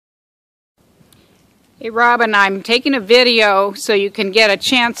Hey Robin, I'm taking a video so you can get a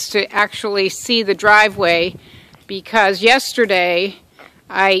chance to actually see the driveway, because yesterday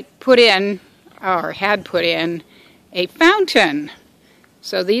I put in, or had put in, a fountain.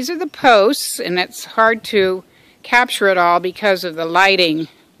 So these are the posts, and it's hard to capture it all because of the lighting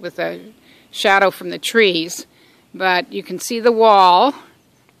with the shadow from the trees. But you can see the wall,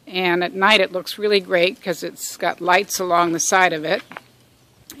 and at night it looks really great because it's got lights along the side of it.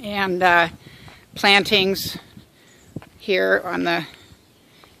 And plantings here on the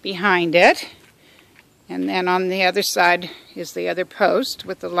behind it, and then on the other side is the other post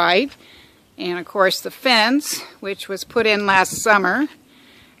with the light, and of course the fence, which was put in last summer.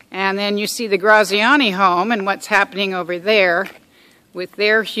 And then you see the Graziani home and what's happening over there with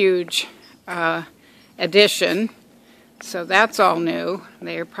their huge addition. So that's all new.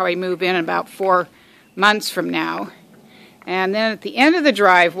 They'll probably move in about 4 months from now. And then at the end of the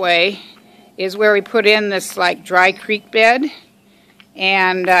driveway is where we put in this like dry creek bed,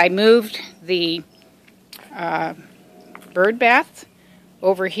 and I moved the bird bath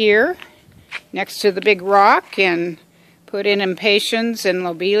over here next to the big rock and put in impatiens and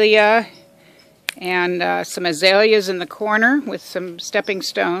lobelia and some azaleas in the corner with some stepping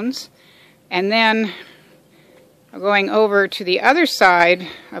stones. And then going over to the other side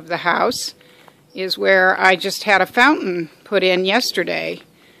of the house is where I just had a fountain put in yesterday.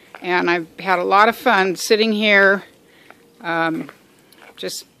 And I've had a lot of fun sitting here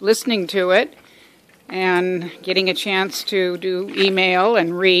just listening to it and getting a chance to do email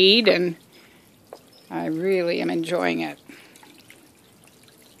and read, and I really am enjoying it.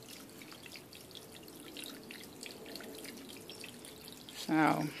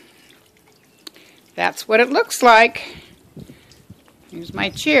 So that's what it looks like. Here's my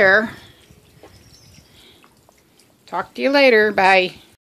chair. Talk to you later. Bye.